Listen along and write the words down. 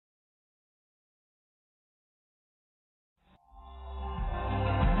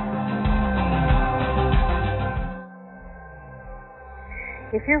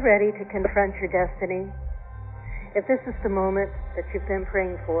If you're ready to confront your destiny, if this is the moment that you've been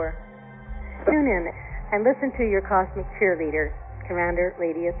praying for, tune in and listen to your cosmic cheerleader, Commander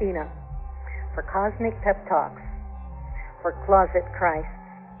Lady Athena, for cosmic pep talks for Closet Christ.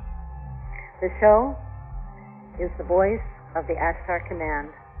 The show is the voice of the Ashtar Command.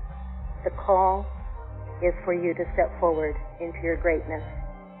 The call is for you to step forward into your greatness.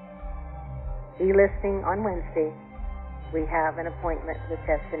 Be listening on Wednesday. We have an appointment with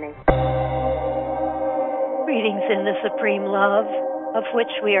destiny. Greetings in the supreme love, of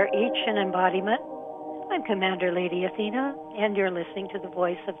which we are each an embodiment. I'm Commander Lady Athena, and you're listening to the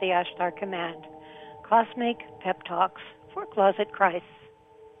voice of the Ashtar Command, Cosmic Pep Talks for Closet Christ.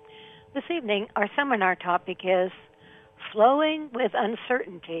 This evening, our seminar topic is Flowing with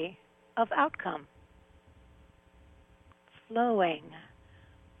Uncertainty of Outcome. Flowing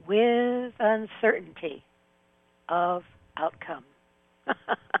with uncertainty of outcome.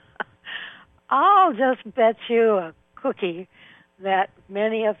 I'll just bet you a cookie that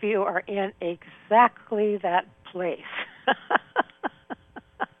many of you are in exactly that place.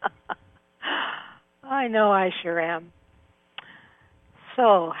 I know I sure am.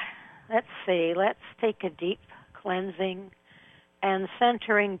 So, let's see. Let's take a deep cleansing and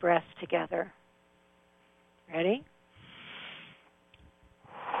centering breath together. Ready?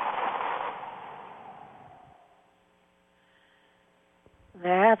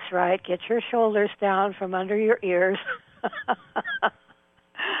 That's right. Get your shoulders down from under your ears.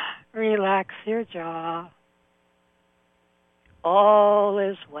 Relax your jaw. All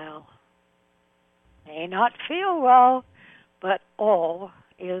is well. May not feel well, but all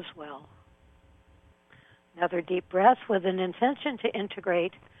is well. Another deep breath with an intention to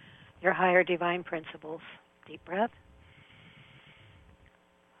integrate your higher divine principles. Deep breath.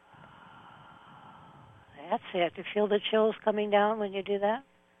 That's it. You feel the chills coming down when you do that?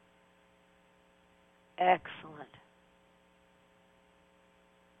 Excellent.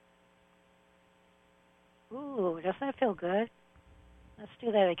 Ooh, doesn't that feel good? Let's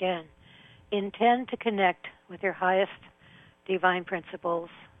do that again. Intend to connect with your highest divine principles.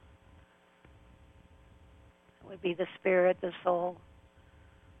 It would be the spirit, the soul,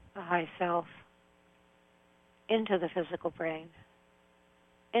 the high self, into the physical brain,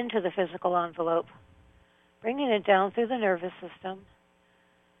 into the physical envelope, bringing it down through the nervous system,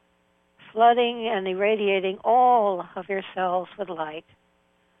 flooding and irradiating all of your cells with light,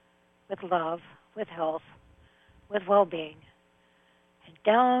 with love, with health, with well-being, and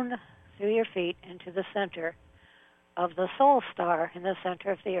down through your feet into the center of the soul star in the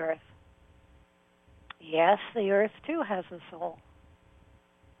center of the earth. Yes, the earth too has a soul.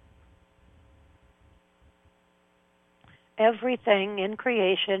 Everything in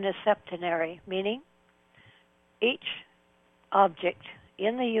creation is septenary, meaning each object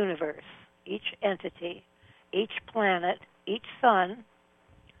in the universe, each entity, each planet, each sun,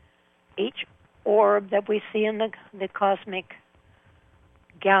 each orb that we see in the cosmic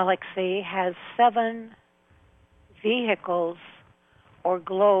galaxy has 7 vehicles or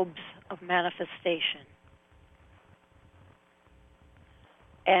globes of manifestation.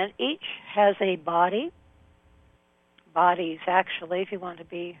 And each has a body. Bodies, actually, if you want to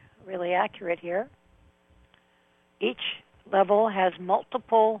be really accurate here. Each level has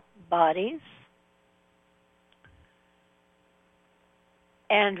multiple bodies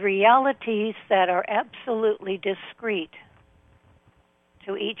and realities that are absolutely discrete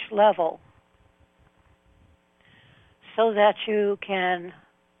to each level so that you can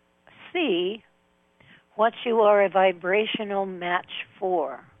see what you are a vibrational match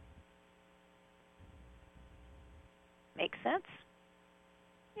for. Make sense?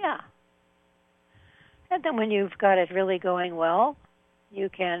 Yeah. And then when you've got it really going well, you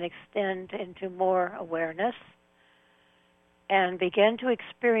can extend into more awareness and begin to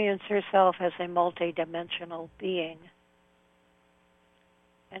experience yourself as a multidimensional being.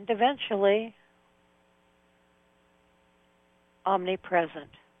 And eventually,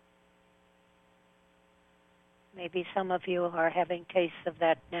 omnipresent. Maybe some of you are having tastes of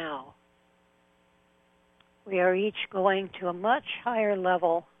that now. We are each going to a much higher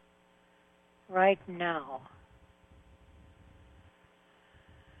level right now.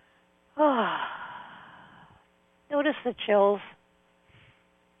 Notice the chills.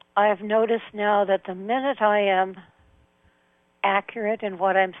 I have noticed now that the minute I am accurate in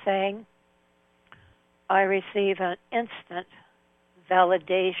what I'm saying, I receive an instant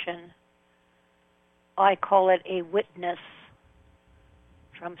validation. I call it a witness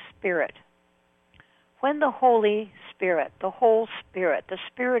from Spirit. When the Holy Spirit, the whole Spirit, the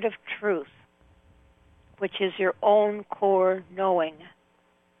Spirit of truth, which is your own core knowing,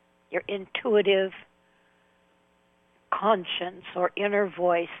 your intuitive conscience or inner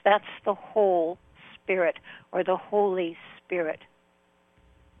voice. That's the whole spirit or the Holy Spirit.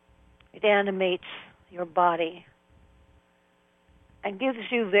 It animates your body and gives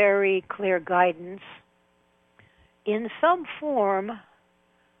you very clear guidance in some form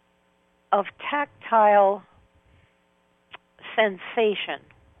of tactile sensation.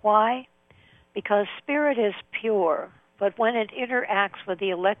 Why? Because spirit is pure, but when it interacts with the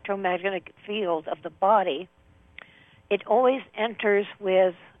electromagnetic field of the body, it always enters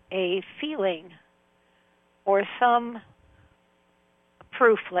with a feeling or some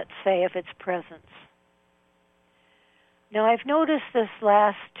proof, let's say, of its presence. Now, I've noticed this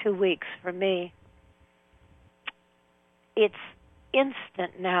last 2 weeks for me, it's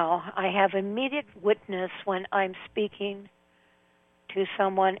instant now. I have immediate witness when I'm speaking to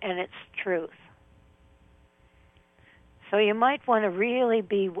someone and it's truth. So you might want to really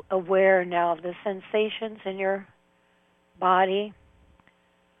be aware now of the sensations in your body.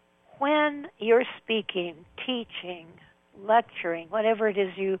 When you're speaking, teaching, lecturing, whatever it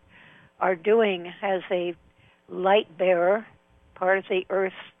is you are doing as a light bearer, part of the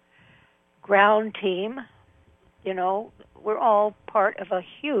Earth's ground team, you know, we're all part of a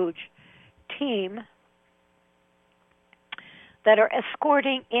huge team that are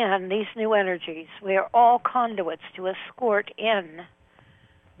escorting in these new energies. We are all conduits to escort in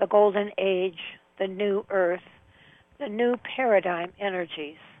the golden age, the new earth, the new paradigm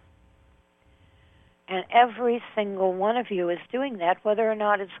energies. And every single one of you is doing that, whether or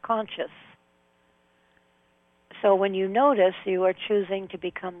not it's conscious. So when you notice, you are choosing to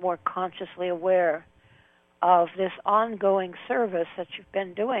become more consciously aware of this ongoing service that you've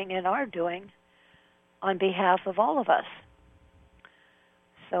been doing and are doing on behalf of all of us.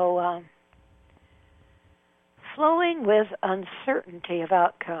 So, flowing with uncertainty of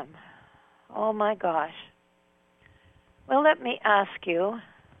outcome. Oh my gosh. Well, let me ask you,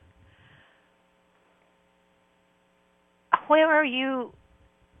 where are you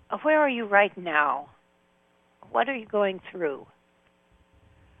right now? What are you going through?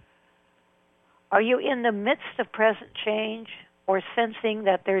 Are you in the midst of present change or sensing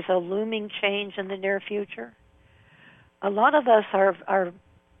that there's a looming change in the near future? A lot of us are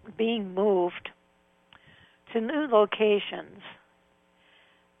being moved to new locations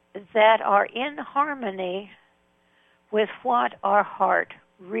that are in harmony with what our heart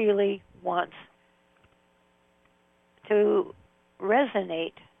really wants to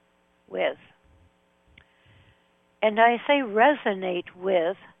resonate with. And I say resonate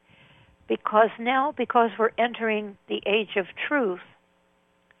with because we're entering the age of truth,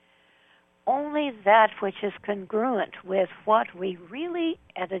 only that which is congruent with what we really,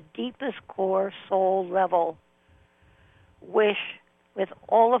 at a deepest core soul level, wish with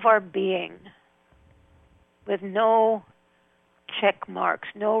all of our being, with no check marks,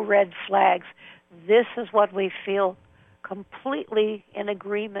 no red flags. This is what we feel completely in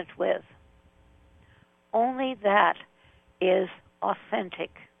agreement with. Only that is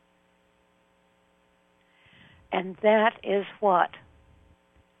authentic. And that is what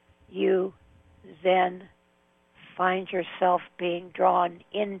you then find yourself being drawn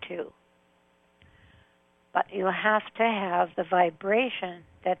into. But you have to have the vibration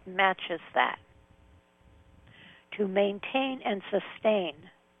that matches that. To maintain and sustain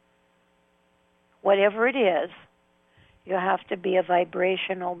whatever it is, you have to be a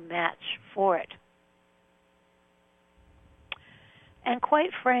vibrational match for it. And quite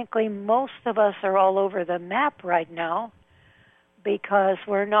frankly, most of us are all over the map right now because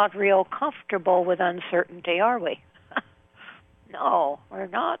we're not real comfortable with uncertainty, are we? No, we're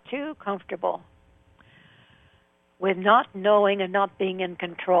not too comfortable with not knowing and not being in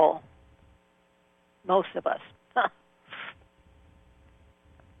control. Most of us.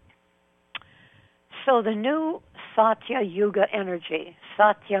 So the new Satya Yuga energy,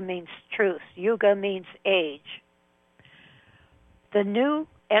 Satya means truth, Yuga means age. The new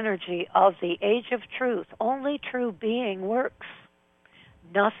energy of the age of truth, only true being works.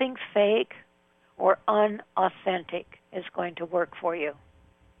 Nothing fake or unauthentic is going to work for you.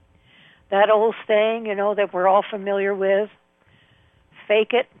 That old saying, that we're all familiar with,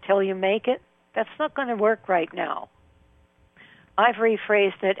 fake it till you make it, that's not going to work right now. I've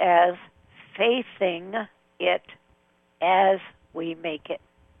rephrased it as faithing it as we make it.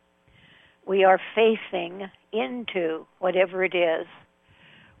 We are faithing into whatever it is.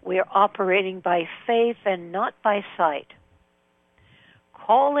 We are operating by faith and not by sight.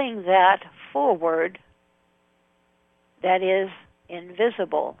 Calling that forward that is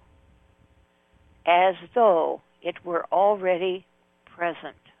invisible as though it were already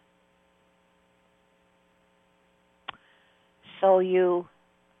present. So you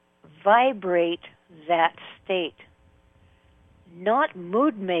vibrate that state, not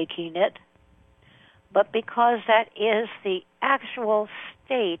mood making it, but because that is the actual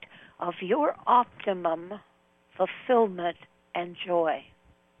state of your optimum fulfillment and joy.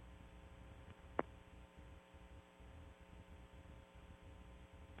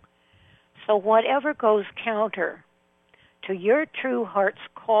 So whatever goes counter to your true heart's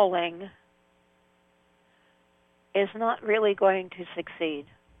calling is not really going to succeed.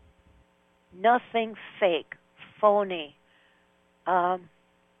 Nothing fake, phony,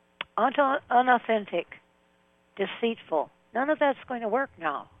 unauthentic, deceitful. None of that's going to work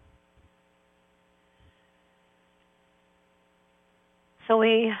now. So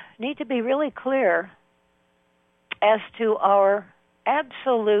we need to be really clear as to our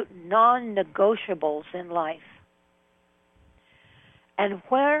absolute non-negotiables in life and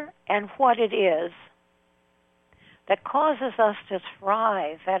where and what it is that causes us to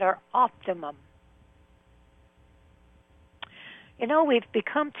thrive at our optimum. You know, we've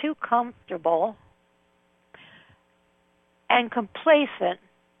become too comfortable and complacent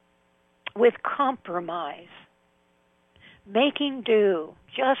with compromise, making do,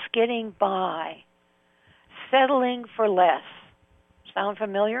 just getting by, settling for less. Sound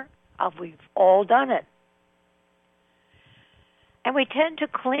familiar? We've all done it. And we tend to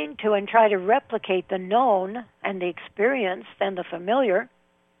cling to and try to replicate the known and the experienced and the familiar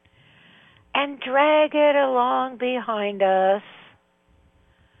and drag it along behind us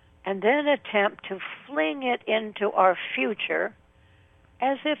and then attempt to fling it into our future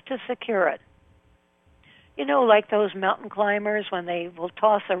as if to secure it. You know, like those mountain climbers when they will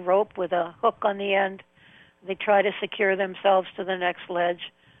toss a rope with a hook on the end, they try to secure themselves to the next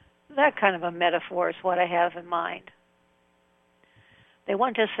ledge. That kind of a metaphor is what I have in mind. They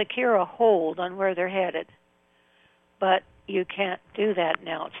want to secure a hold on where they're headed, but you can't do that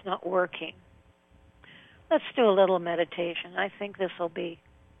now. It's not working. Let's do a little meditation. I think this will be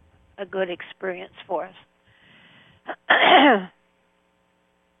a good experience for us. Let's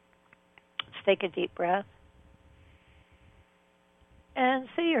take a deep breath and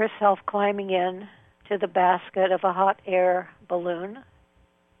see yourself climbing in to the basket of a hot air balloon.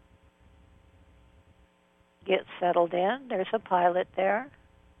 Get settled in. There's a pilot there.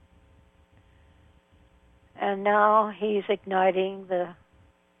 And now he's igniting the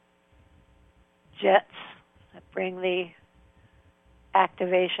jets that bring the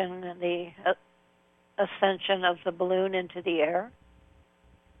activation and the ascension of the balloon into the air.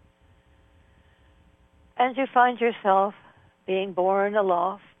 And you find yourself being borne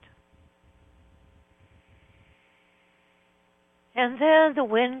aloft. And then the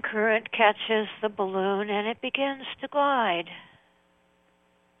wind current catches the balloon and it begins to glide.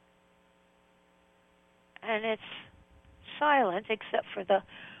 And it's silent except for the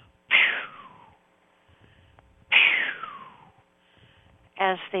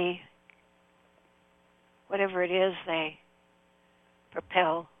as the, whatever it is they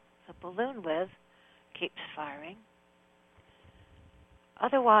propel the balloon with, keeps firing.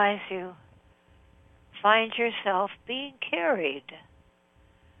 Otherwise, you find yourself being carried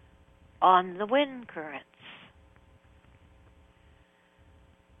on the wind currents.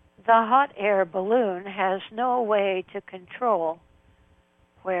 The hot air balloon has no way to control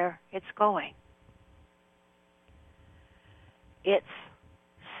where it's going. It's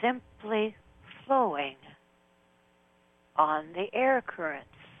simply flowing on the air currents.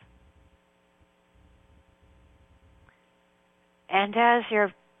 And as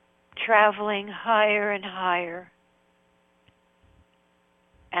you're traveling higher and higher,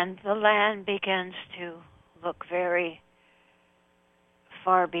 and the land begins to look very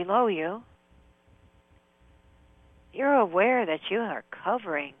far below you, you're aware that you are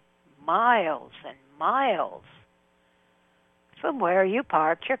covering miles and miles from where you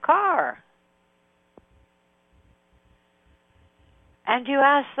parked your car. And you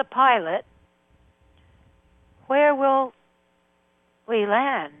ask the pilot, where will we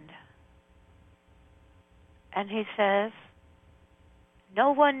land? And he says,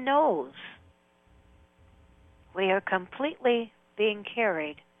 no one knows. We are completely being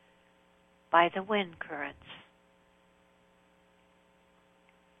carried by the wind currents.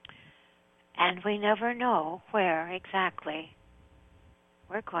 And we never know where exactly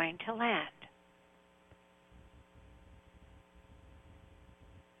we're going to land.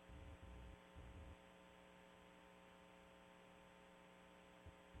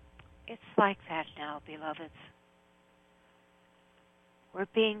 It's like that now, beloveds. We're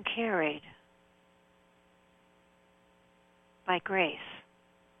being carried by grace,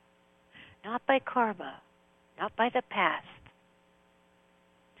 not by karma, not by the past,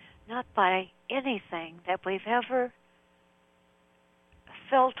 not by anything that we've ever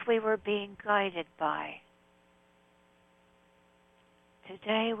felt we were being guided by.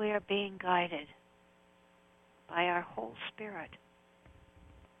 Today we are being guided by our whole spirit,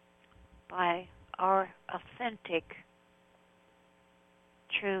 by our authentic,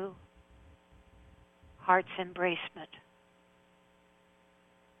 true heart's embracement.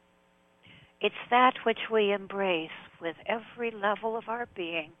 It's that which we embrace with every level of our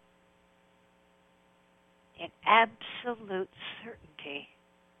being in absolute certainty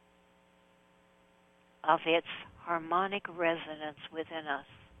of its harmonic resonance within us.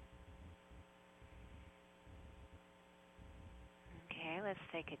 Okay, let's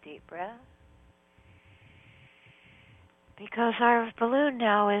take a deep breath. Because our balloon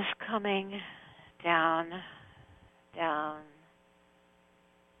now is coming down, down,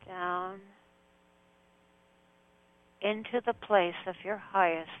 down into the place of your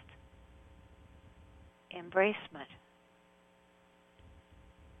highest embracement.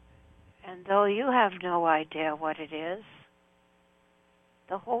 And though you have no idea what it is,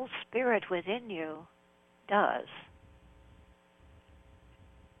 the whole spirit within you does,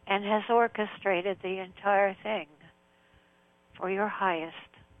 and has orchestrated the entire thing for your highest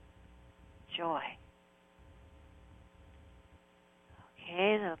joy.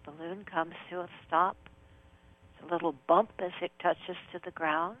 Okay, the balloon comes to a stop. It's a little bump as it touches to the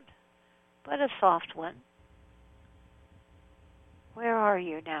ground, but a soft one. Where are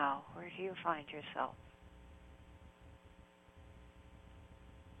you now? Where do you find yourself?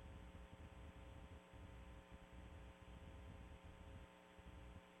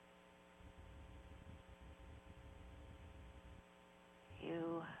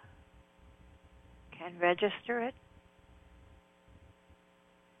 You can register it.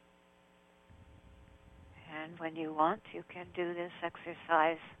 And when you want, you can do this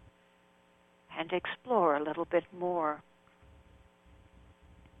exercise and explore a little bit more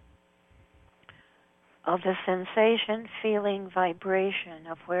of the sensation, feeling, vibration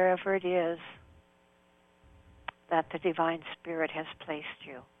of wherever it is that the Divine Spirit has placed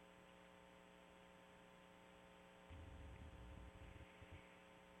you.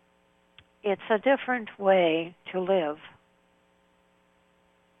 It's a different way to live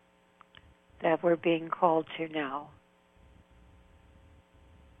that we're being called to now.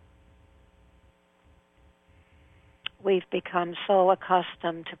 We've become so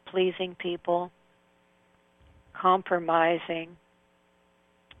accustomed to pleasing people, compromising.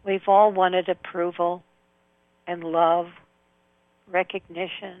 We've all wanted approval and love,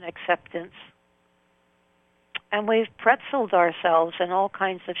 recognition, acceptance. And we've pretzeled ourselves in all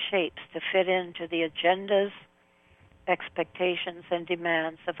kinds of shapes to fit into the agendas, expectations, and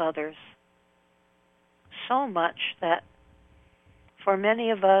demands of others. So much that for many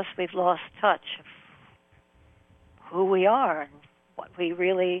of us, we've lost touch of who we are and what we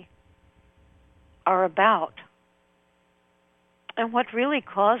really are about, and what really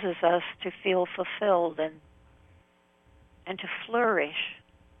causes us to feel fulfilled and to flourish,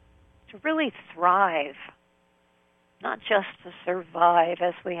 to really thrive, not just to survive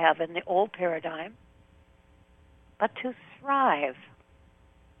as we have in the old paradigm, but to thrive.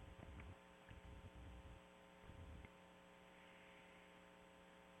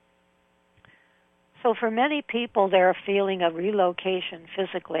 So for many people, their feeling of relocation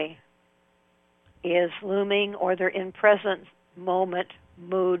physically is looming, or they're in present moment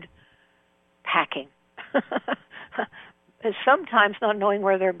mood packing. Sometimes not knowing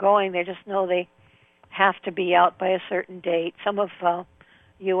where they're going, they just know they have to be out by a certain date. Some of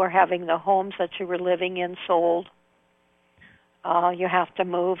you are having the homes that you were living in sold. You have to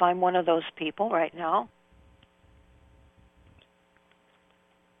move. I'm one of those people right now.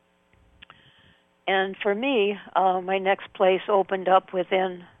 And for me, my next place opened up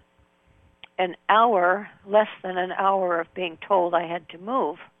within an hour, less than an hour of being told I had to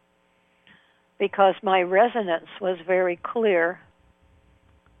move, because my resonance was very clear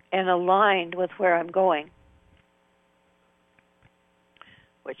and aligned with where I'm going,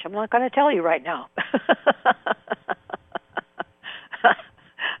 which I'm not going to tell you right now.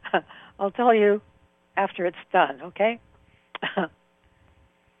 I'll tell you after it's done, okay?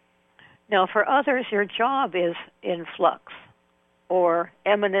 Now, for others, your job is in flux or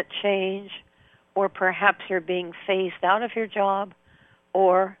imminent change, or perhaps you're being phased out of your job,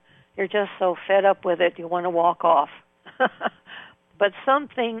 or you're just so fed up with it you want to walk off. But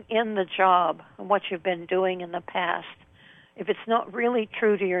something in the job and what you've been doing in the past, if it's not really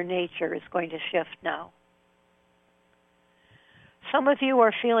true to your nature, is going to shift now. Some of you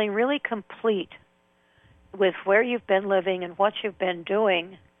are feeling really complete with where you've been living and what you've been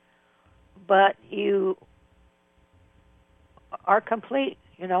doing, but you are complete.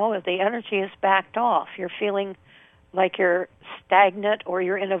 The energy is backed off. You're feeling like you're stagnant, or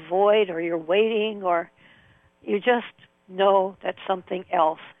you're in a void, or you're waiting, or you just know that something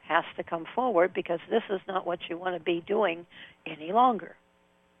else has to come forward because this is not what you want to be doing any longer.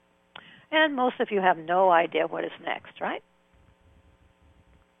 And most of you have no idea what is next, right?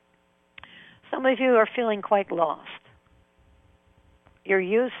 Some of you are feeling quite lost. You're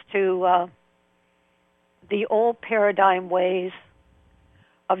used to the old paradigm ways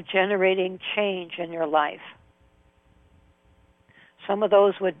of generating change in your life. Some of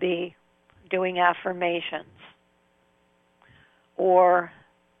those would be doing affirmations or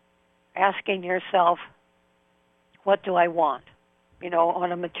asking yourself, what do I want,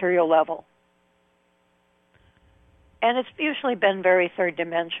 on a material level. And it's usually been very third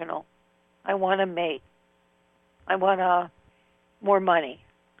dimensional. I want a mate. I want more money.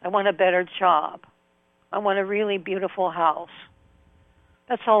 I want a better job. I want a really beautiful house.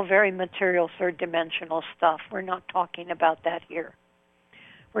 That's all very material, third dimensional stuff. We're not talking about that here.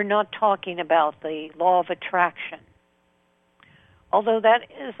 We're not talking about the law of attraction, although that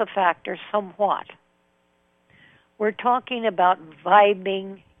is a factor somewhat. We're talking about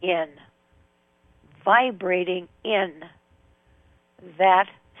vibrating in that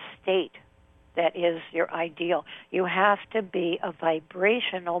state that is your ideal. You have to be a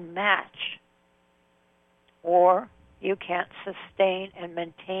vibrational match, or you can't sustain and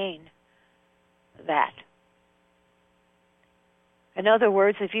maintain that. In other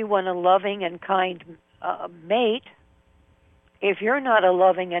words, if you want a loving and kind mate, if you're not a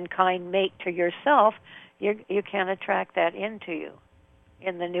loving and kind mate to yourself, you can't attract that into you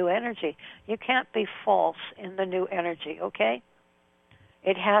in the new energy. You can't be false in the new energy, okay?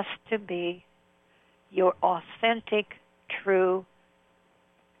 It has to be your authentic, true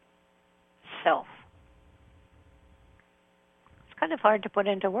self. It's kind of hard to put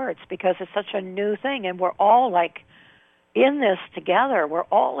into words because it's such a new thing, and we're all in this together. We're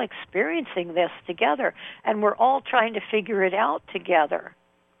all experiencing this together, and we're all trying to figure it out together.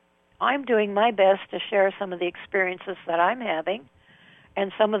 I'm doing my best to share some of the experiences that I'm having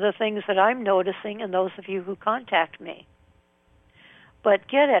and some of the things that I'm noticing in those of you who contact me. But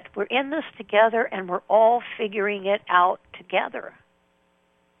get it, we're in this together, and we're all figuring it out together.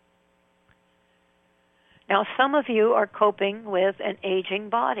 Now, some of you are coping with an aging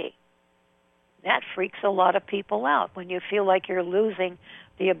body. That freaks a lot of people out when you feel like you're losing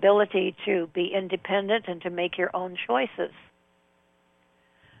the ability to be independent and to make your own choices.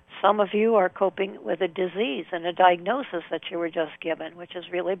 Some of you are coping with a disease and a diagnosis that you were just given, which has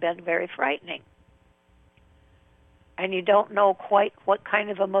really been very frightening. And you don't know quite what kind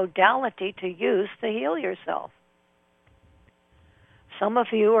of a modality to use to heal yourself. Some of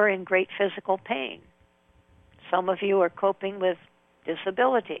you are in great physical pain. Some of you are coping with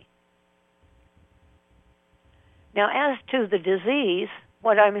disability. Now, as to the disease,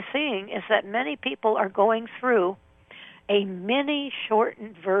 what I'm seeing is that many people are going through a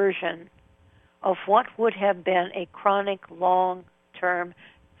mini-shortened version of what would have been a chronic, long-term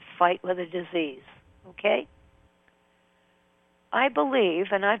fight with a disease, okay? I believe,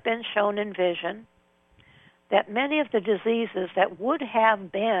 and I've been shown in vision, that many of the diseases that would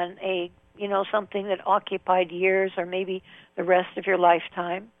have been something that occupied years or maybe the rest of your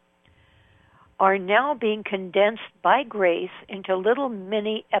lifetime are now being condensed by grace into little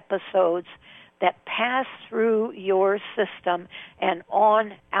mini episodes that pass through your system and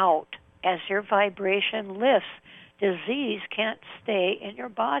on out. As your vibration lifts, disease can't stay in your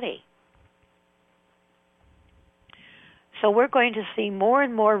body. So we're going to see more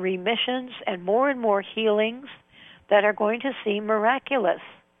and more remissions and more healings that are going to seem miraculous.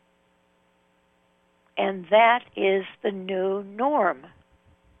 And that is the new norm.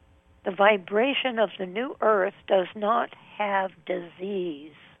 The vibration of the new earth does not have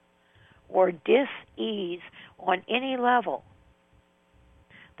disease or dis-ease on any level.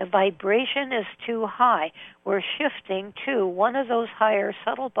 The vibration is too high. We're shifting to one of those higher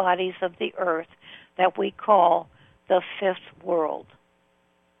subtle bodies of the earth that we call the fifth world.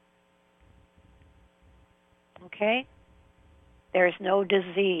 Okay? There's no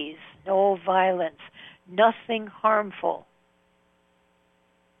disease, no violence, nothing harmful,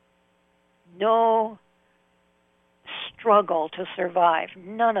 no struggle to survive,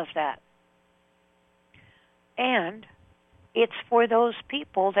 none of that. And it's for those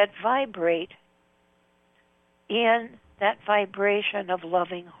people that vibrate in that vibration of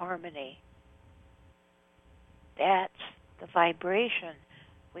loving harmony. That's the vibration.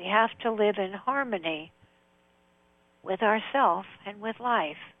 We have to live in harmony with ourselves and with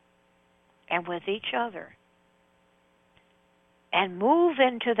life. and with each other, and move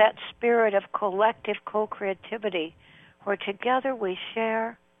into that spirit of collective co-creativity where together we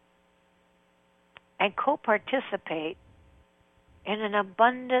share and co-participate in an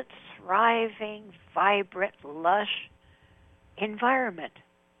abundant, thriving, vibrant, lush environment.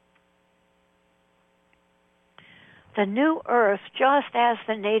 The new earth, just as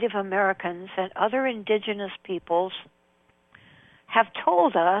the Native Americans and other indigenous peoples have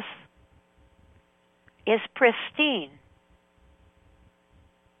told us, is pristine.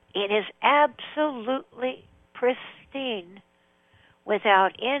 It is absolutely pristine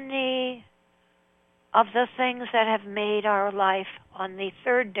without any of the things that have made our life on the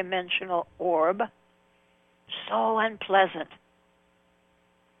third dimensional orb so unpleasant.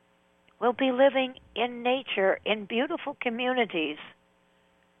 We'll be living in nature, in beautiful communities,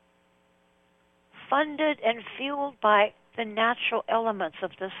 funded and fueled by the natural elements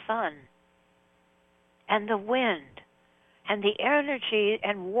of the sun and the wind and the energy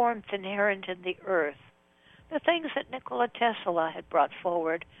and warmth inherent in the earth, the things that Nikola Tesla had brought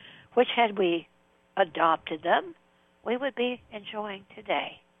forward, which had we adopted them, we would be enjoying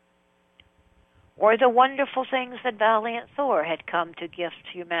today. Or the wonderful things that Valiant Thor had come to gift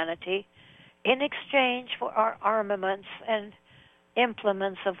humanity in exchange for our armaments and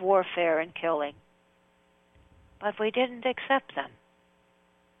implements of warfare and killing. But we didn't accept them.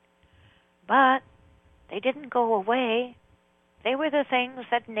 But they didn't go away. They were the things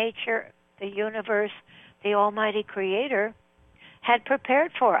that nature, the universe, the Almighty Creator had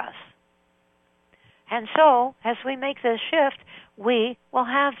prepared for us. And so, as we make this shift, we will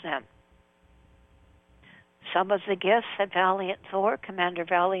have them. Some of the gifts that Valiant Thor, Commander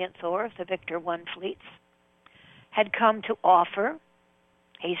Valiant Thor of the Victor 1 fleets, had come to offer.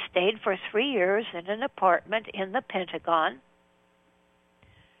 He stayed for 3 years in an apartment in the Pentagon.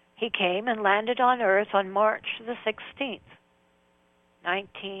 He came and landed on Earth on March the 16th,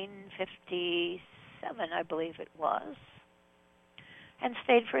 1957, I believe it was, and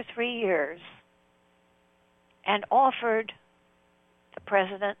stayed for 3 years and offered the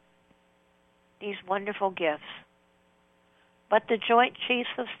President these wonderful gifts. But the Joint Chiefs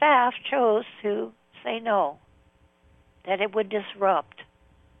of Staff chose to say no, that it would disrupt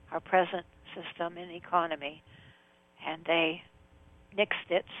our present system and economy, and they nixed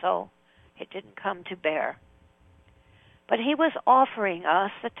it so it didn't come to bear. But he was offering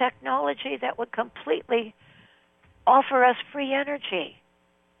us the technology that would completely offer us free energy,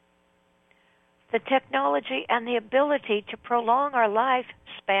 the technology and the ability to prolong our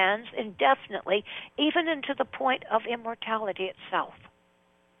lifespans indefinitely, even into the point of immortality itself.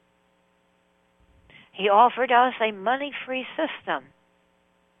 He offered us a money-free system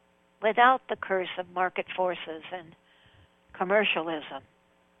without the curse of market forces and commercialism.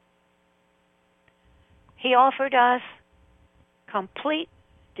 He offered us complete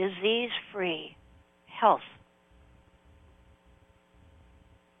disease-free health.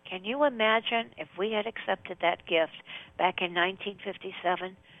 Can you imagine if we had accepted that gift back in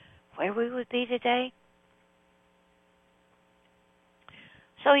 1957, where we would be today?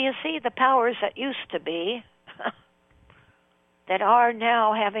 So you see, the powers that used to be, that are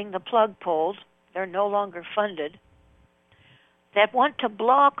now having the plug pulled, they're no longer funded, that want to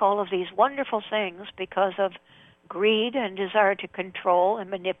block all of these wonderful things because of greed and desire to control and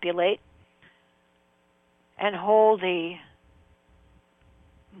manipulate and hold the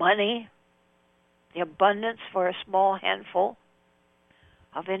money, the abundance for a small handful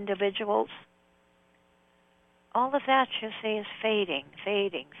of individuals. All of that, you see, is fading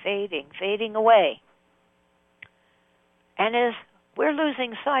away. And as we're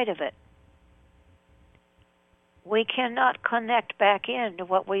losing sight of it, we cannot connect back into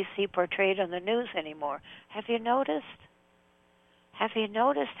what we see portrayed on the news anymore. Have you noticed? Have you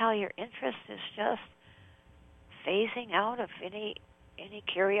noticed how your interest is just phasing out of any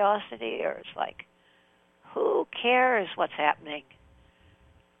curiosity? Or it's like, who cares what's happening?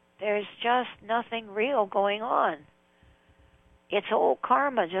 There's just nothing real going on. It's old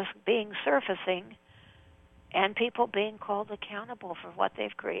karma just being surfacing and people being called accountable for what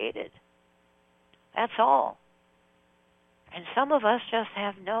they've created. That's all. And some of us just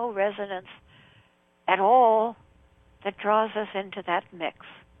have no resonance at all that draws us into that mix.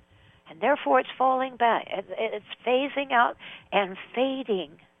 And therefore it's falling back. It's phasing out and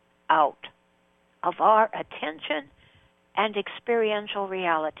fading out of our attention and experiential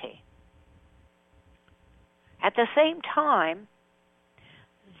reality. At the same time,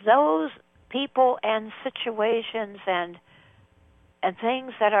 those people and situations and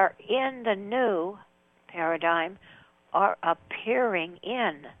things that are in the new paradigm are appearing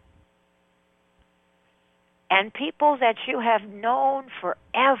in And people that you have known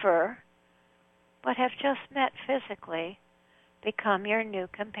forever but have just met physically become your new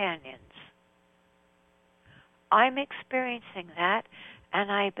companions. I'm experiencing that,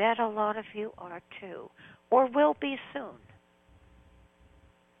 and I bet a lot of you are too, or will be soon.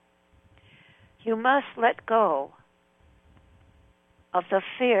 You must let go of the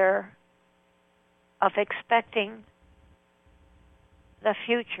fear of expecting the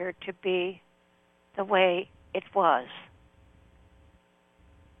future to be the way it was,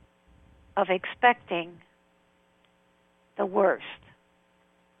 of expecting the worst.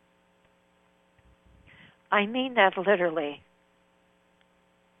 I mean that literally.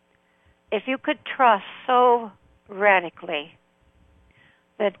 If you could trust so radically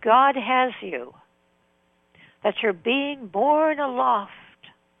that God has you, that you're being borne aloft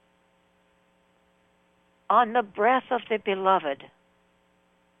on the breath of the beloved,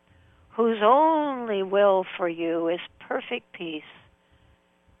 whose only will for you is perfect peace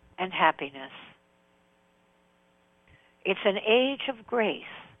and happiness. It's an age of grace.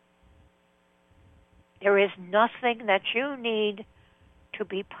 There is nothing that you need to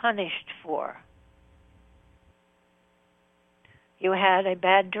be punished for. You had a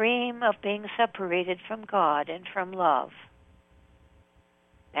bad dream of being separated from God and from love.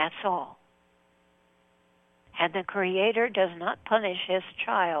 That's all. And the Creator does not punish His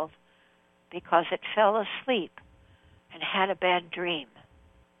child because it fell asleep and had a bad dream.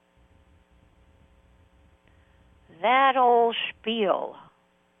 That old spiel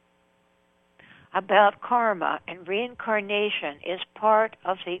about karma and reincarnation is part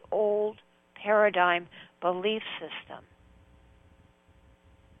of the old paradigm belief system.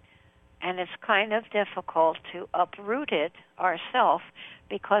 And it's kind of difficult to uproot it ourselves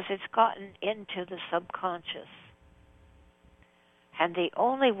because it's gotten into the subconscious. And the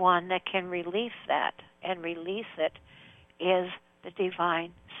only one that can release that and release it is the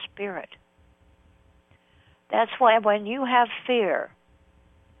Divine Spirit. That's why when you have fear,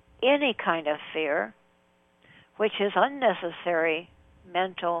 any kind of fear, which is unnecessary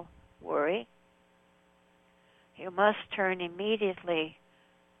mental worry, you must turn immediately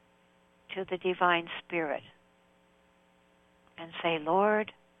to the Divine Spirit and say,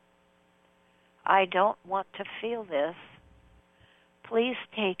 Lord, I don't want to feel this. Please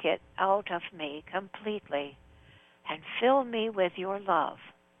take it out of me completely and fill me with your love,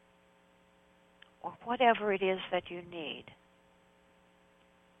 or whatever it is that you need.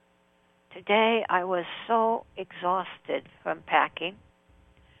 Today I was so exhausted from packing.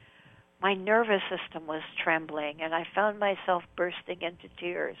 My nervous system was trembling, and I found myself bursting into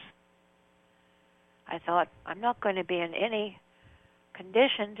tears. I thought, I'm not going to be in any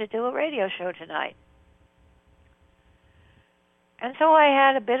condition to do a radio show tonight. And so I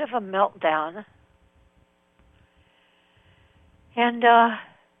had a bit of a meltdown. And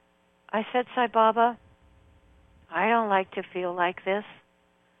I said, Sai Baba, I don't like to feel like this.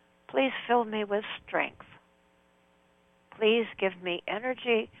 Please fill me with strength. Please give me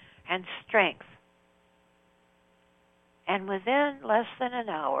energy and strength. And within less than an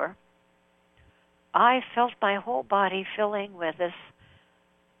hour, I felt my whole body filling with this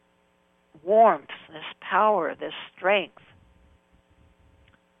warmth, this power, this strength.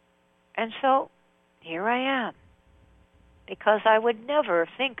 And so, here I am. Because I would never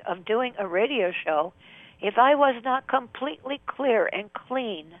think of doing a radio show if I was not completely clear and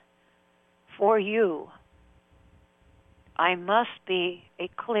clean for you. I must be a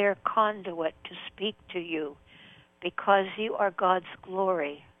clear conduit to speak to you because you are God's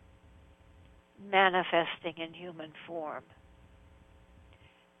glory manifesting in human form.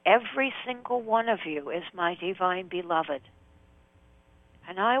 Every single one of you is my divine beloved,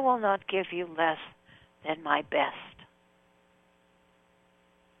 and I will not give you less than my best.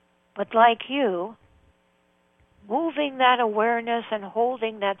 But like you, moving that awareness and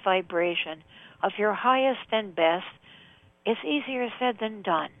holding that vibration of your highest and best is easier said than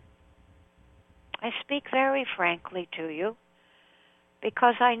done. I speak very frankly to you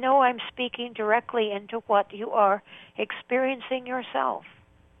because I know I'm speaking directly into what you are experiencing yourself.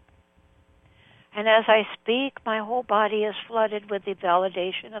 And as I speak, my whole body is flooded with the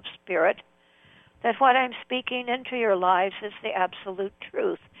validation of spirit that what I'm speaking into your lives is the absolute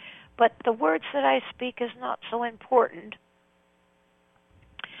truth. But the words that I speak is not so important.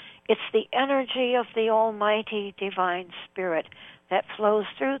 It's the energy of the Almighty Divine Spirit that flows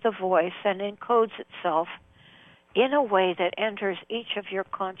through the voice and encodes itself in a way that enters each of your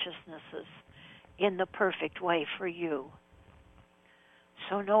consciousnesses in the perfect way for you.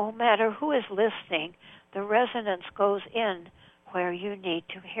 So no matter who is listening, the resonance goes in where you need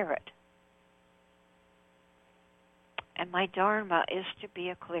to hear it. And my dharma is to be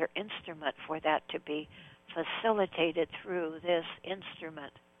a clear instrument for that to be facilitated through this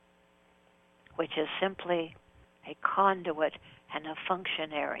instrument, which is simply a conduit and a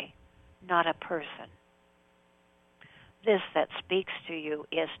functionary, not a person. This that speaks to you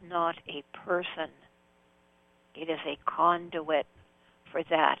is not a person. It is a conduit for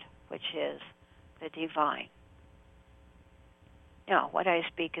that which is the divine. Now, what I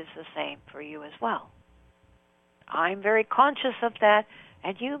speak is the same for you as well. I'm very conscious of that,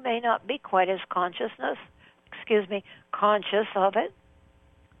 and you may not be quite as conscious of it,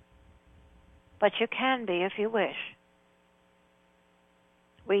 but you can be if you wish.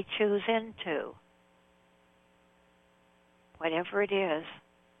 We choose into whatever it is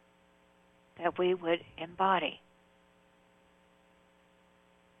that we would embody.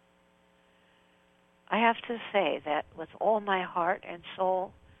 I have to say that with all my heart and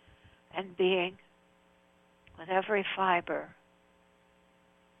soul and being, with every fiber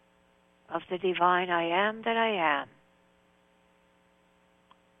of the divine I am that I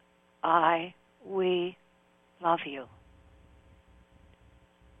am, we love you.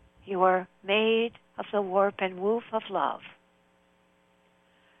 You are made of the warp and woof of love.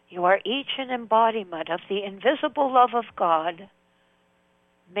 You are each an embodiment of the invisible love of God,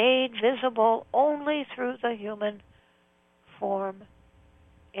 made visible only through the human form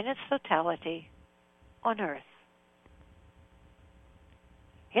in its totality on earth.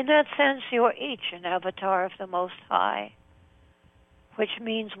 In that sense, you are each an avatar of the Most High, which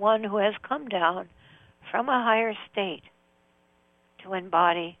means one who has come down from a higher state to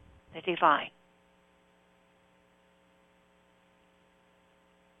embody the divine.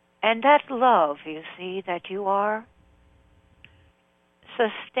 And that love, you see, that you are,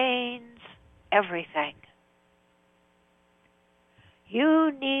 sustains everything.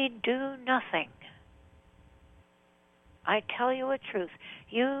 You need do nothing. I tell you a truth.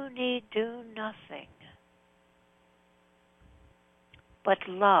 You need do nothing but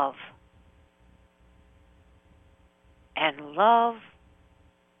love. And love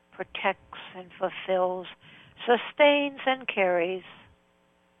protects and fulfills, sustains and carries,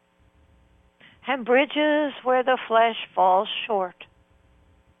 and bridges where the flesh falls short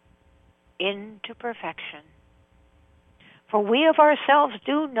into perfection. For we of ourselves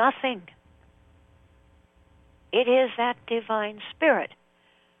do nothing. It is that divine spirit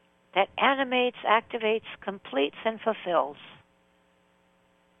that animates, activates, completes, and fulfills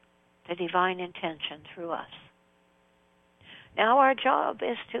the divine intention through us. Now our job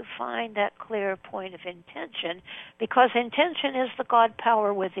is to find that clear point of intention, because intention is the God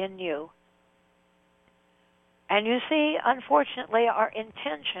power within you. And you see, unfortunately, our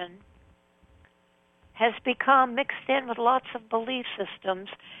intention has become mixed in with lots of belief systems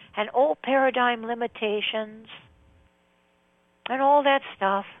and old paradigm limitations and all that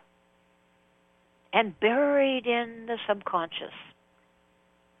stuff, and buried in the subconscious.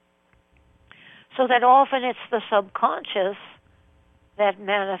 So that often it's the subconscious that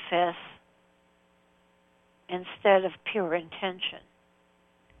manifests instead of pure intention.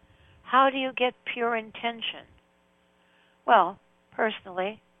 How do you get pure intention? Well,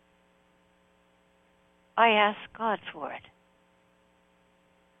 personally, I ask God for it.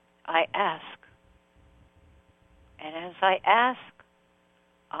 I ask. And as I ask,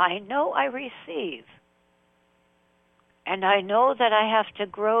 I know I receive. And I know that I have to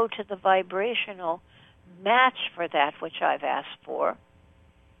grow to the vibrational match for that which I've asked for.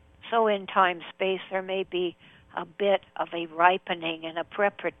 So in time-space, there may be a bit of a ripening and a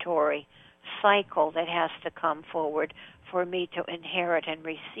preparatory cycle that has to come forward for me to inherit and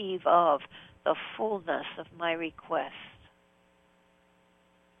receive of the fullness of my request.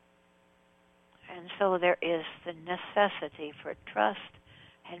 And so there is the necessity for trust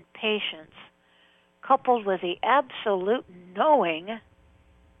and patience, coupled with the absolute knowing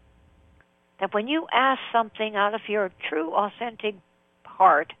that when you ask something out of your true, authentic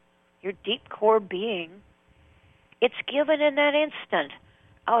heart, your deep core being, it's given in that instant,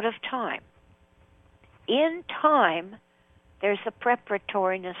 out of time. In time, there's a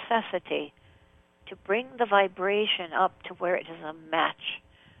preparatory necessity to bring the vibration up to where it is a match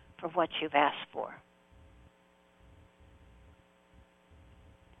for what you've asked for.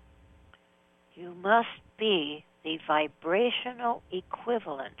 You must be the vibrational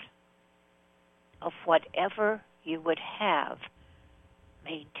equivalent of whatever you would have,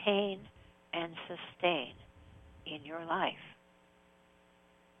 maintain, and sustain in your life.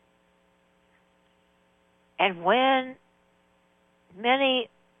 And when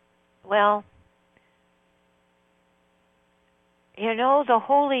the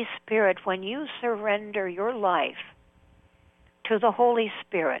Holy Spirit, when you surrender your life to the Holy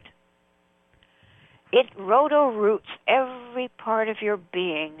Spirit. It roto-roots every part of your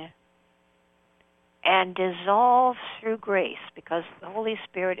being and dissolves through grace, because the Holy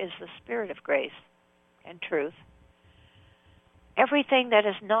Spirit is the Spirit of grace and truth. Everything that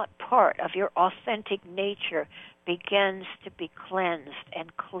is not part of your authentic nature begins to be cleansed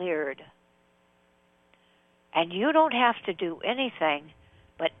and cleared. And you don't have to do anything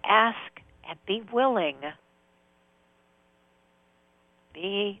but ask and be willing.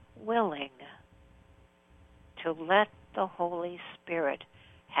 Be willing to let the Holy Spirit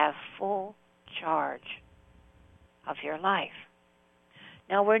have full charge of your life.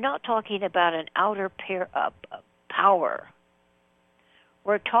 Now, we're not talking about an outer power.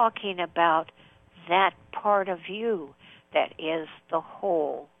 We're talking about that part of you that is the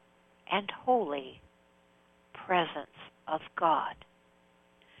whole and holy presence of God,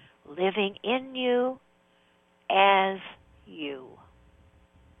 living in you as you,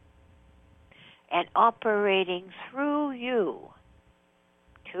 and operating through you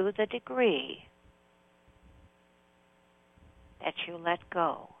to the degree that you let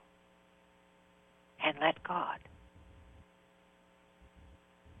go and let God.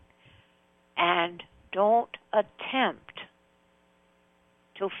 And don't attempt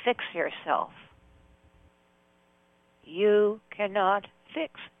to fix yourself. You cannot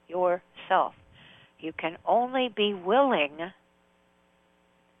fix yourself. You can only be willing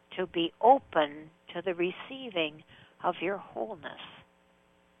to be open to the receiving of your wholeness,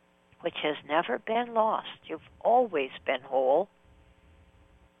 which has never been lost. You've always been whole.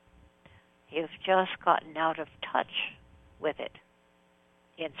 You've just gotten out of touch with it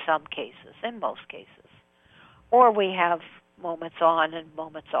in some cases, in most cases. Or we have moments on and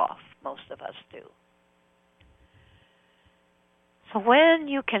moments off. Most of us do. So when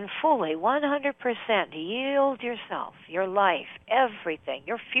you can fully, 100% yield yourself, your life, everything,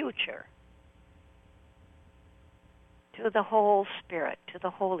 your future, to the whole Spirit, to the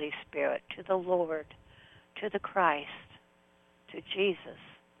Holy Spirit, to the Lord, to the Christ, to Jesus,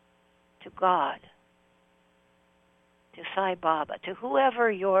 to God, to Sai Baba, to whoever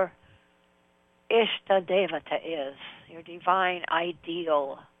your Ishta Devata is, your divine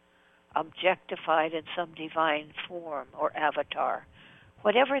ideal, objectified in some divine form or avatar,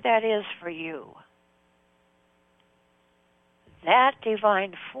 whatever that is for you, that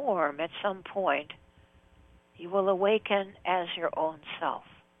divine form at some point you will awaken as your own self.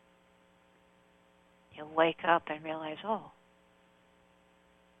 You'll wake up and realize, oh,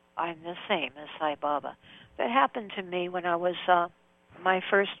 I'm the same as Sai Baba. That happened to me when I was my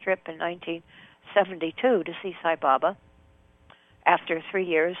first trip in 1972 to see Sai Baba. After 3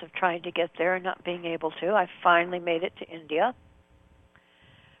 years of trying to get there and not being able to, I finally made it to India.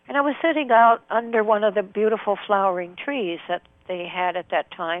 And I was sitting out under one of the beautiful flowering trees that they had at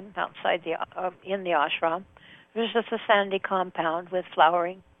that time outside in the ashram. It was just a sandy compound with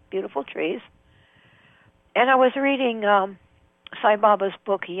flowering, beautiful trees. And I was reading Sai Baba's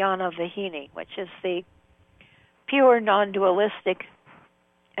book, Jnana Vahini, which is the pure non-dualistic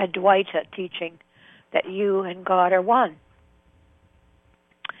Advaita teaching that you and God are one.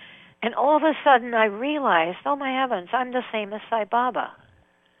 And all of a sudden I realized, oh my heavens, I'm the same as Sai Baba.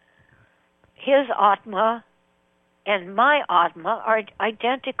 His Atma and my Atma are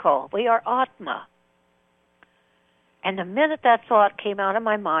identical. We are Atma. And the minute that thought came out of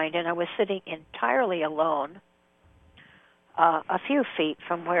my mind, and I was sitting entirely alone, a few feet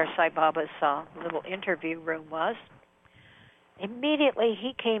from where Sai Baba's little interview room was, immediately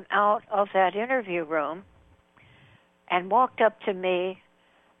he came out of that interview room and walked up to me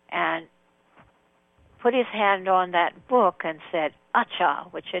and put his hand on that book and said,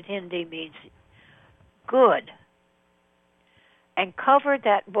 Acha, which in Hindi means good, and covered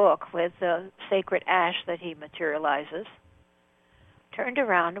that book with the sacred ash that he materializes, turned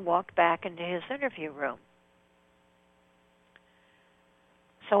around and walked back into his interview room.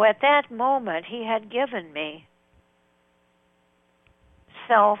 So at that moment, he had given me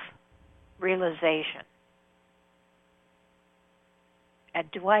self-realization,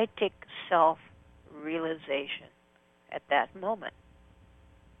 Advaitic self-realization at that moment.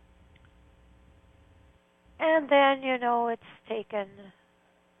 And then, it's taken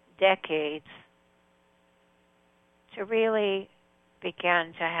decades to really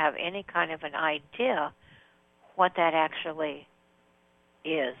begin to have any kind of an idea what that actually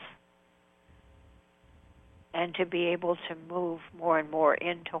is, and to be able to move more and more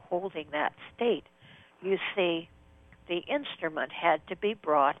into holding that state. You see, the instrument had to be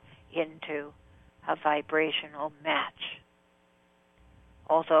brought into a vibrational match.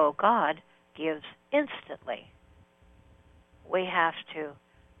 Although God gives instantly we have to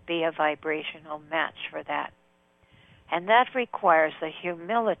be a vibrational match for that. And that requires the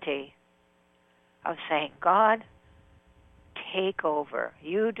humility of saying, God, take over.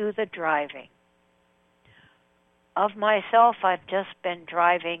 You do the driving. Of myself, I've just been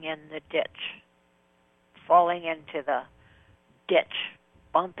driving in the ditch, falling into the ditch,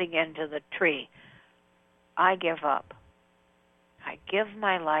 bumping into the tree. I give up. I give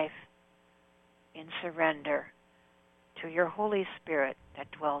my life in surrender to your Holy Spirit that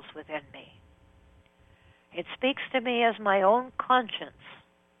dwells within me. It speaks to me as my own conscience.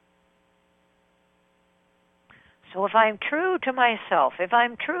 So if I'm true to myself, if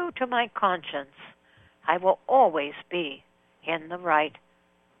I'm true to my conscience, I will always be in the right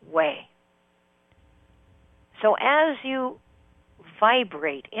way. So as you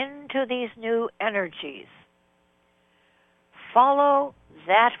vibrate into these new energies, follow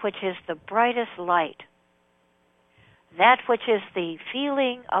that which is the brightest light, that which is the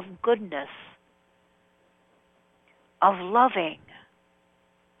feeling of goodness, of loving,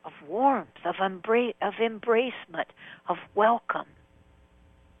 of warmth, of embracement, of welcome.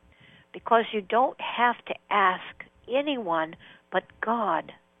 Because you don't have to ask anyone but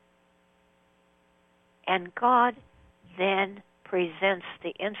God. And God then presents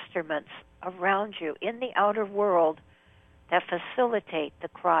the instruments around you in the outer world that facilitate the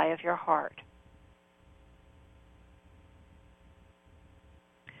cry of your heart.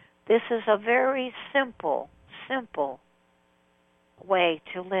 This is a very simple way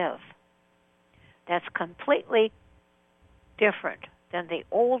to live that's completely different than the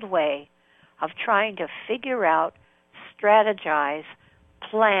old way of trying to figure out, strategize,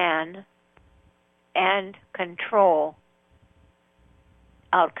 plan, and control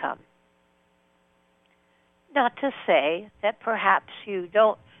outcome. Not to say that perhaps you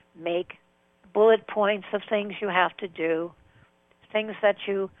don't make bullet points of things you have to do, things that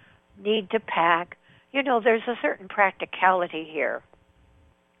you need to pack. You know, there's a certain practicality here.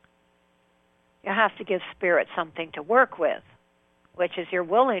 You have to give Spirit something to work with, which is your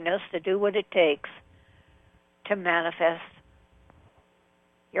willingness to do what it takes to manifest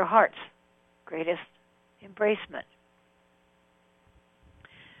your heart's greatest embracement.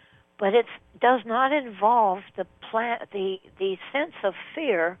 But it does not involve the sense of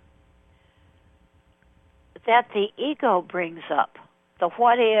fear that the ego brings up, the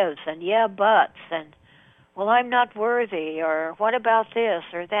what ifs and yeah buts and well, I'm not worthy, or what about this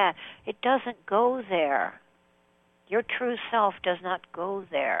or that. It doesn't go there. Your true self does not go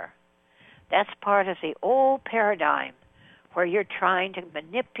there. That's part of the old paradigm where you're trying to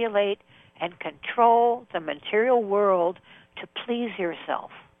manipulate and control the material world to please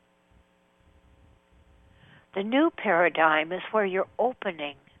yourself. The new paradigm is where you're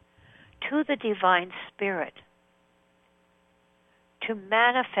opening to the divine spirit to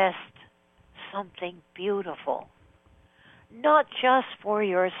manifest something beautiful, not just for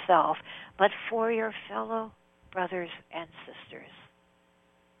yourself, but for your fellow brothers and sisters.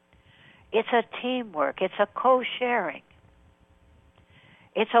 It's a teamwork. It's a co-sharing.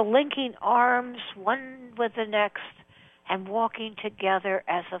 It's a linking arms one with the next and walking together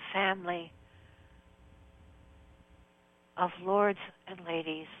as a family of lords and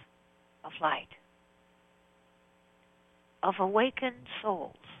ladies of light, of awakened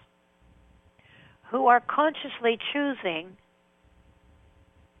souls who are consciously choosing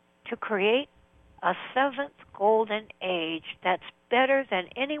to create a seventh golden age that's better than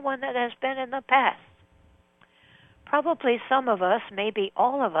anyone that has been in the past. Probably some of us, maybe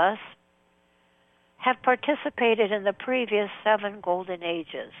all of us, have participated in the previous 7 golden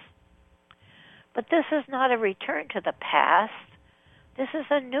ages. But this is not a return to the past. This is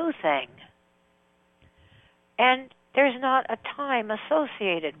a new thing. And there's not a time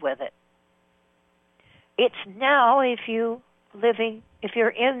associated with it. It's now, if you're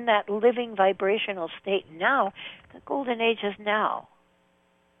in that living vibrational state now, the golden age is now.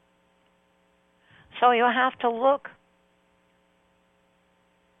 So you have to look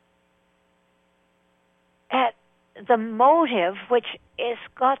at the motive, which has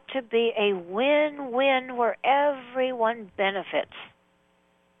got to be a win-win where everyone benefits.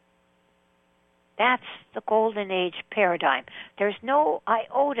 That's the golden age paradigm. There's no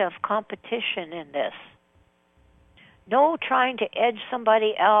iota of competition in this. No trying to edge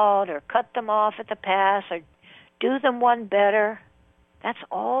somebody out or cut them off at the pass or do them one better. That's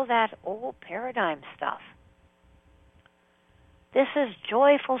all that old paradigm stuff. This is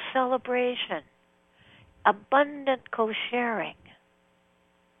joyful celebration, abundant co-sharing.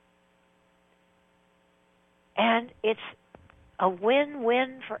 And it's a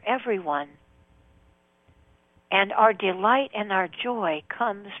win-win for everyone And our delight and our joy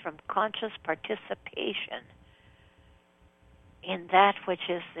comes from conscious participation in that which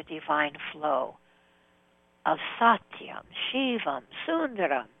is the divine flow of Satyam, Shivam,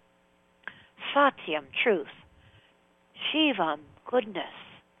 Sundaram. Satyam, truth. Shivam, goodness.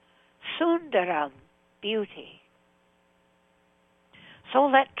 Sundaram, beauty. So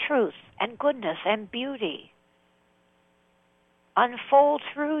let truth and goodness and beauty unfold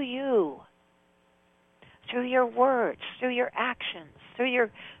through you, through your words, through your actions, through your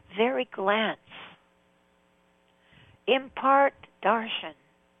very glance. Impart darshan,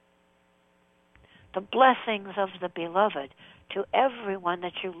 the blessings of the beloved, to everyone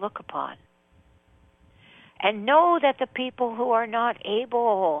that you look upon. And know that the people who are not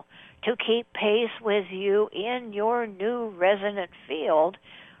able to keep pace with you in your new resonant field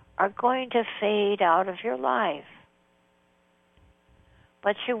are going to fade out of your life.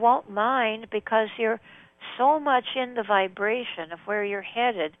 But you won't mind, because you're so much in the vibration of where you're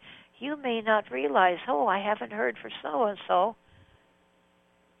headed, you may not realize, oh, I haven't heard for so-and-so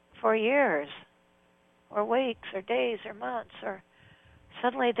for years, or weeks, or days, or months, or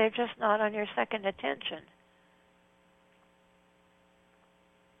suddenly they're just not on your second attention.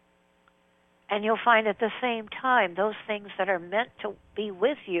 And you'll find at the same time, those things that are meant to be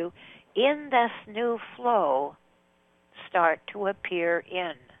with you in this new flow start to appear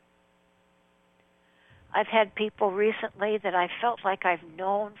in. I've had people recently that I felt like I've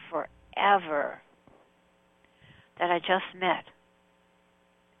known forever, that I just met.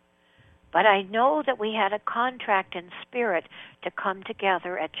 But I know that we had a contract in spirit to come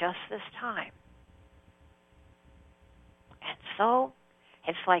together at just this time. And so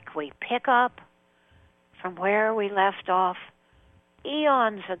it's like we pick up from where we left off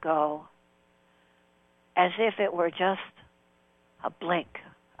eons ago, as if it were just a blink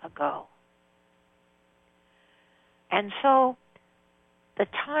ago. And so the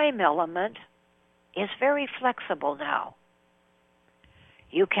time element is very flexible now.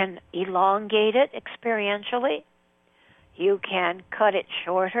 You can elongate it experientially. You can cut it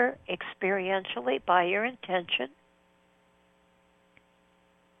shorter experientially by your intention.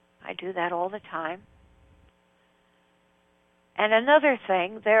 I do that all the time. And another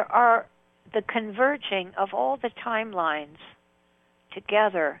thing, there are the converging of all the timelines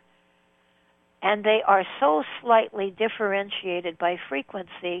together, and they are so slightly differentiated by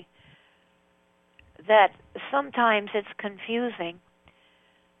frequency that sometimes it's confusing,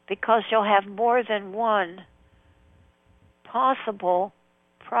 because you'll have more than one possible,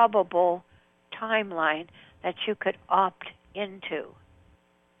 probable timeline that you could opt into.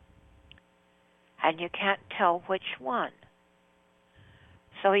 And you can't tell which one.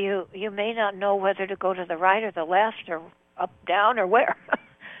 So you may not know whether to go to the right or the left or up, down, or where.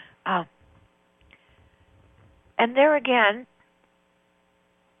 And there again,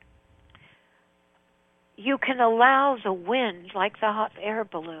 you can allow the wind, like the hot air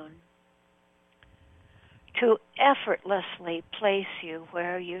balloon, to effortlessly place you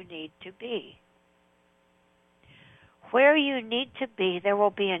where you need to be. Where you need to be, there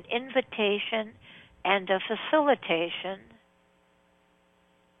will be an invitation and a facilitation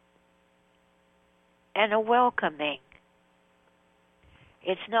and a welcoming.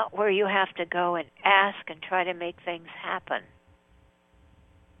 It's not where you have to go and ask and try to make things happen.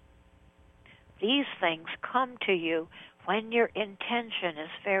 These things come to you when your intention is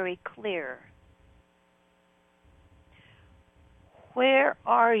very clear. Where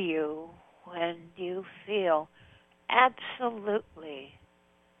are you when you feel absolutely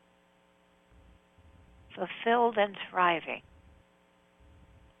fulfilled and thriving?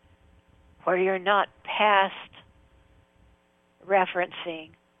 Where you're not past referencing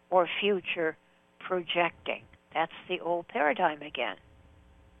or future projecting. That's the old paradigm again.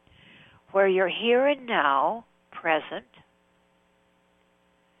 Where you're here and now, present,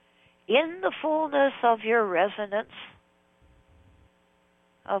 in the fullness of your resonance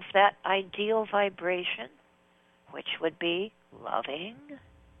of that ideal vibration, which would be loving,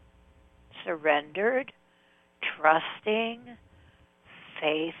 surrendered, trusting,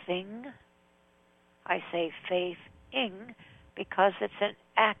 faithing. I say faithing because it's an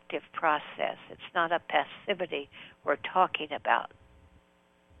active process. It's not a passivity we're talking about.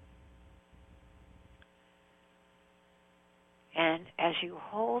 And as you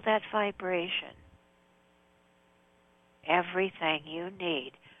hold that vibration, everything you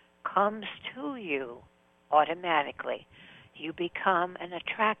need comes to you automatically. You become an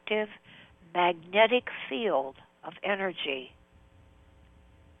attractive magnetic field of energy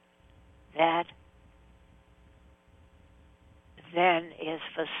that then is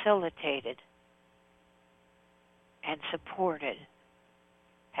facilitated and supported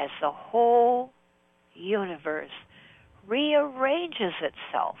as the whole universe rearranges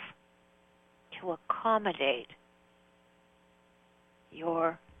itself to accommodate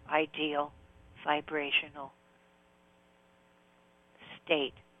your ideal vibrational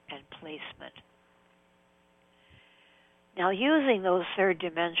state and placement. Now, using those third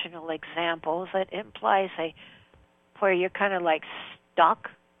dimensional examples, it implies where you're kind of like stuck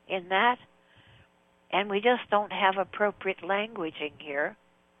in that, and we just don't have appropriate languaging here.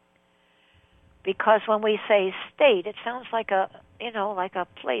 Because when we say state, it sounds like like a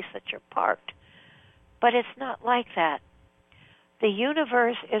place that you're parked. But it's not like that. The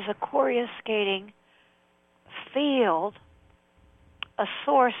universe is a coruscating field, a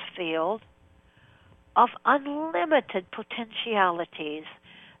source field of unlimited potentialities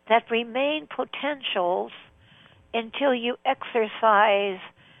that remain potentials until you exercise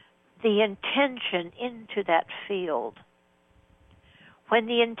the intention into that field. When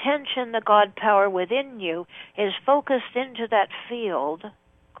the intention, the God power within you, is focused into that field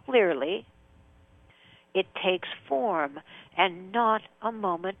clearly, it takes form, and not a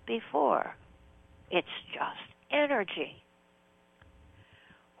moment before. It's just energy.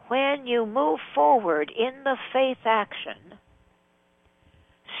 When you move forward in the faith action,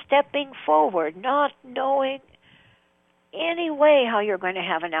 stepping forward, not knowing any way how you're going to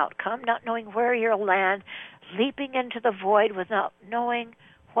have an outcome, not knowing where you'll land, leaping into the void without knowing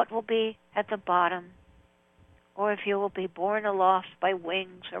what will be at the bottom, or if you will be borne aloft by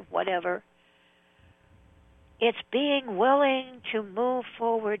wings or whatever. It's being willing to move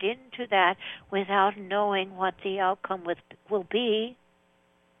forward into that without knowing what the outcome will be,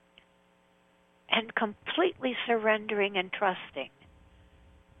 and completely surrendering and trusting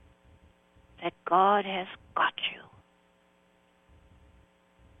that God has got you.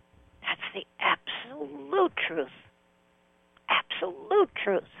 That's the absolute truth. Absolute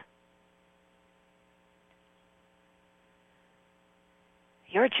truth.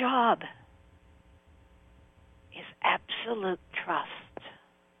 Your job is absolute trust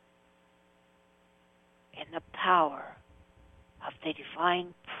in the power of the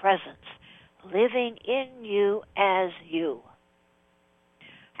divine presence living in you as you.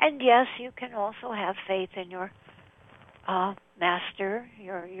 And yes, you can also have faith in your master,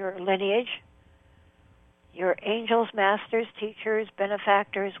 your lineage, your angels, masters, teachers,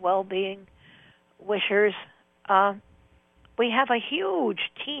 benefactors, well-being wishers. We have a huge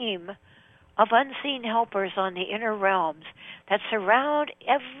team of unseen helpers on the inner realms that surround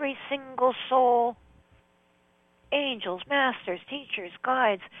every single soul. Angels, masters, teachers,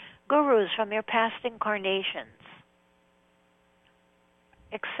 guides, gurus from your past incarnations,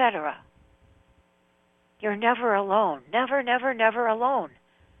 etc. You're never alone. Never, never, never alone.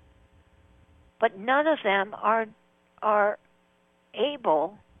 But none of them are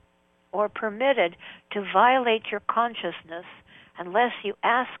able or permitted to violate your consciousness unless you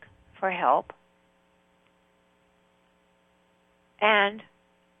ask for help and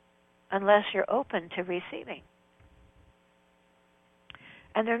unless you're open to receiving.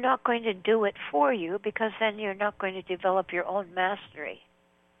 And they're not going to do it for you, because then you're not going to develop your own mastery.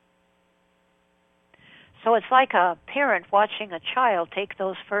 So it's like a parent watching a child take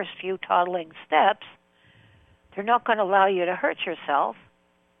those first few toddling steps. They're not going to allow you to hurt yourself.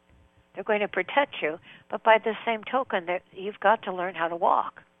 They're going to protect you. But by the same token, you've got to learn how to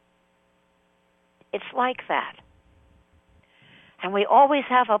walk. It's like that. And we always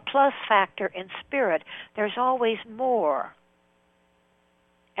have a plus factor in spirit. There's always more.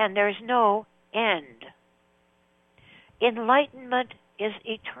 And there's no end. Enlightenment is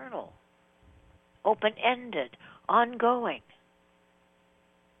eternal, open-ended, ongoing.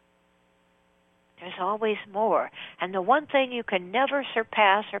 There's always more. And the one thing you can never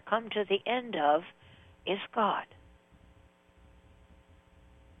surpass or come to the end of is God.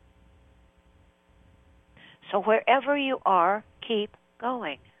 So wherever you are, keep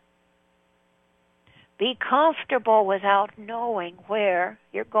going. Be comfortable without knowing where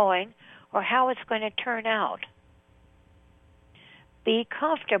you're going or how it's going to turn out. Be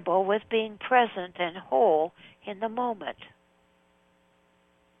comfortable with being present and whole in the moment.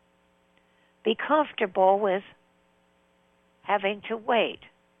 Be comfortable with having to wait.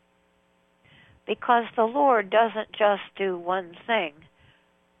 Because the Lord doesn't just do one thing.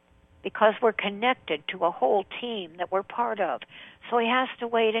 Because we're connected to a whole team that we're part of. So He has to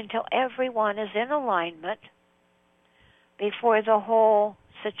wait until everyone is in alignment before the whole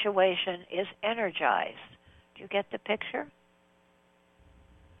situation is energized. Do you get the picture?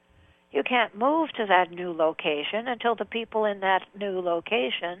 You can't move to that new location until the people in that new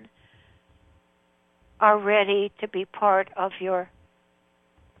location are ready to be part of your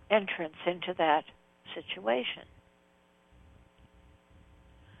entrance into that situation.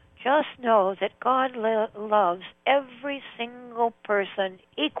 Just know that God loves every single person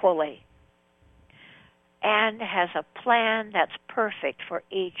equally and has a plan that's perfect for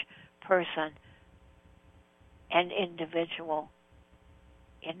each person and individual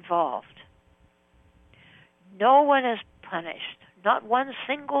involved. No one is punished. Not one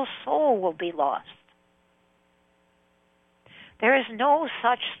single soul will be lost. There is no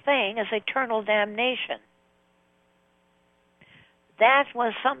such thing as eternal damnation. That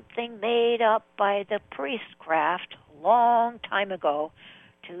was something made up by the priestcraft a long time ago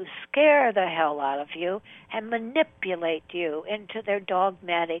to scare the hell out of you and manipulate you into their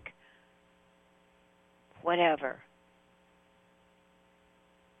dogmatic whatever.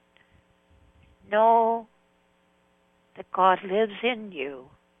 Know that God lives in you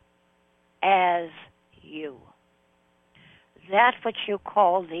as you. That which you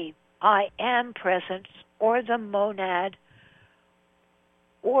call the I am presence or the monad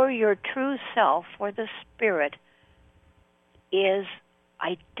or your true self or the spirit is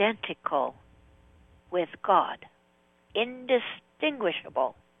identical with God,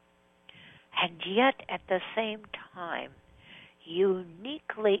 indistinguishable, and yet at the same time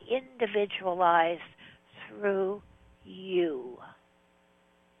uniquely individualized through you.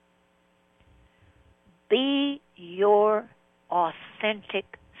 Be your authentic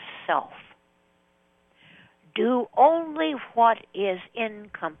self. Do only what is in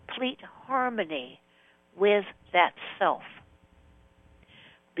complete harmony with that self.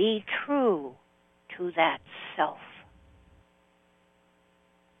 Be true to that self.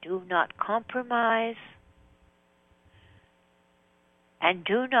 Do not compromise, and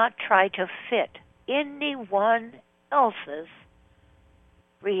do not try to fit anyone else's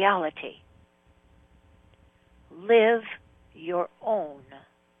reality. Live your own,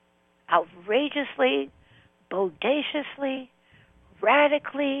 outrageously, bodaciously,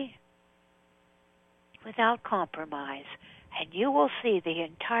 radically, without compromise, and you will see the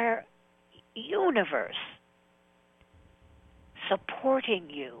entire universe supporting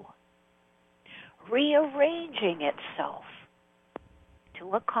you, rearranging itself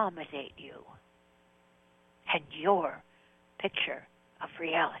to accommodate you and your picture of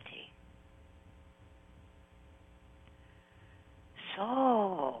reality.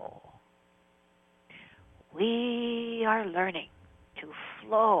 So, we are learning to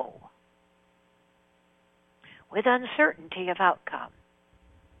flow with uncertainty of outcome.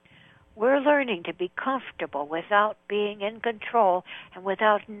 We're learning to be comfortable without being in control and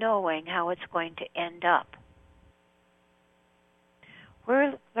without knowing how it's going to end up.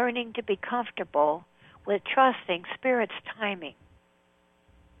 We're learning to be comfortable with trusting Spirit's timing.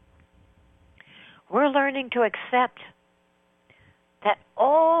 We're learning to accept that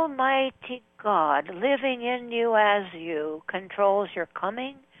Almighty God living in you as you controls your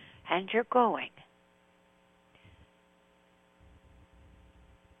coming and your going.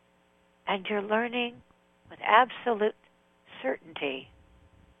 And you're learning with absolute certainty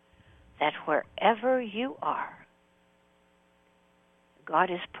that wherever you are, God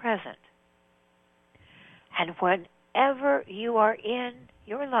is present. And whenever you are in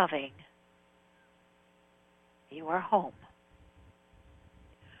your loving, you are home.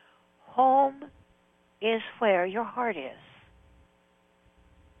 Home is where your heart is.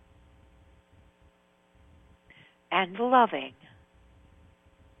 And loving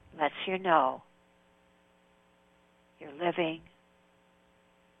lets you know you're living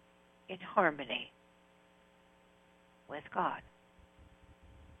in harmony with God,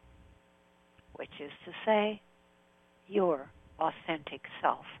 which is to say, your authentic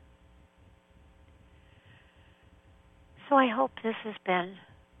self. So I hope this has been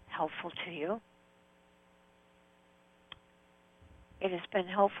helpful to you. It has been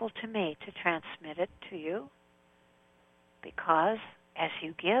helpful to me to transmit it to you because as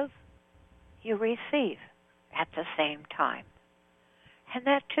you give, you receive at the same time. And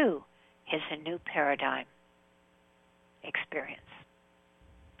that too is a new paradigm experience.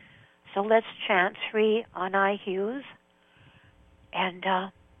 So let's chant 3 Anai hues and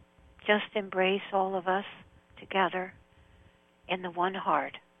just embrace all of us together in the one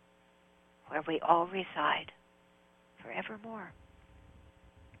heart where we all reside forevermore.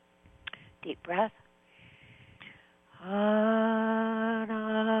 Deep breath. Anai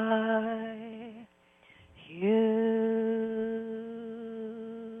hu.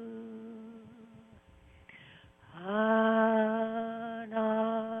 Anai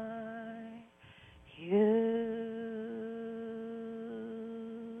hu.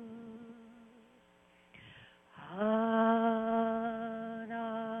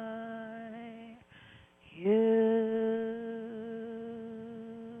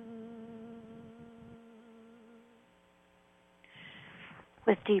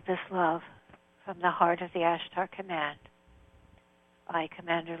 With deepest love from the heart of the Ashtar Command, I,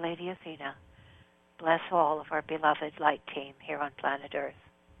 Commander Lady Athena, bless all of our beloved light team here on planet Earth.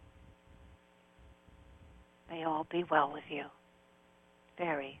 May all be well with you.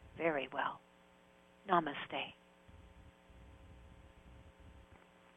 Very, very well. Namaste.